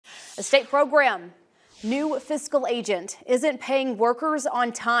A state program. New fiscal agent isn't paying workers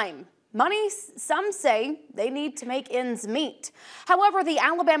on time. Money, some say they need to make ends meet. However, the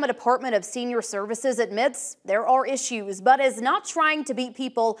Alabama Department of Senior Services admits there are issues, but is not trying to beat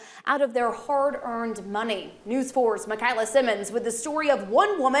people out of their hard-earned money. News 4's Michaela Simmons with the story of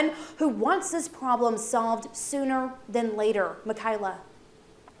one woman who wants this problem solved sooner than later. Michaela.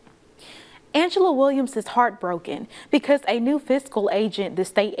 Angela Williams is heartbroken because a new fiscal agent the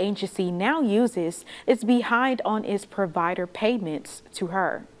state agency now uses is behind on its provider payments to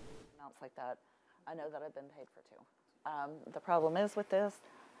her. Like that, I know that I've been paid for two. The problem is with this,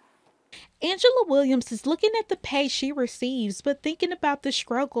 Angela Williams is looking at the pay she receives, but thinking about the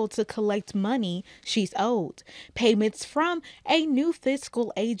struggle to collect money she's owed. Payments from a new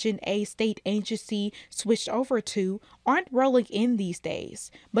fiscal agent a state agency switched over to aren't rolling in these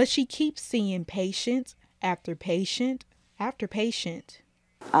days, but she keeps seeing patient after patient after patient.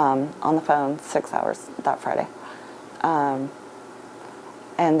 On the phone 6 hours that Friday. And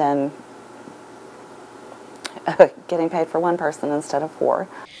then getting paid for one person instead of four.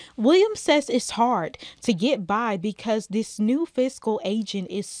 Williams says it's hard to get by because this new fiscal agent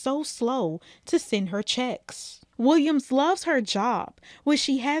is so slow to send her checks. Williams loves her job, which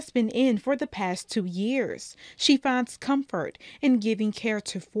she has been in for the past 2 years. She finds comfort in giving care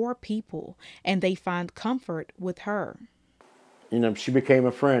to 4 people, and they find comfort with her. You know, she became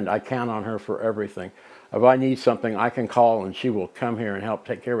a friend. I count on her for everything. If I need something, I can call and she will come here and help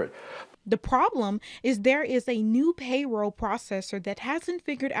take care of it. The problem is there is a new payroll processor that hasn't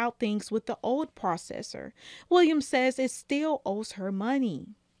figured out things with the old processor. Williams says it still owes her money.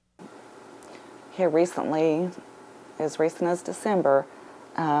 Here recently, as recent as December,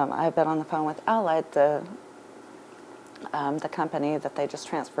 I've been on the phone with Allied, the company that they just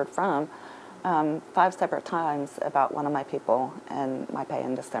transferred from, 5 separate times about one of my people and my pay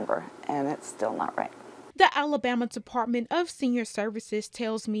in December, and it's still not right. The Alabama Department of Senior Services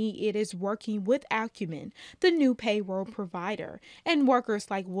tells me it is working with Acumen, the new payroll provider, and workers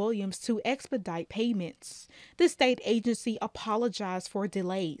like Williams to expedite payments. The state agency apologized for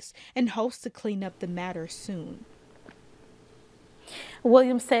delays and hopes to clean up the matter soon.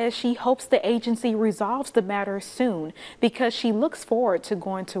 Williams says she hopes the agency resolves the matter soon because she looks forward to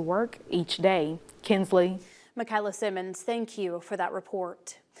going to work each day. Kinsley. Michaela Simmons, thank you for that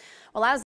report. Well, as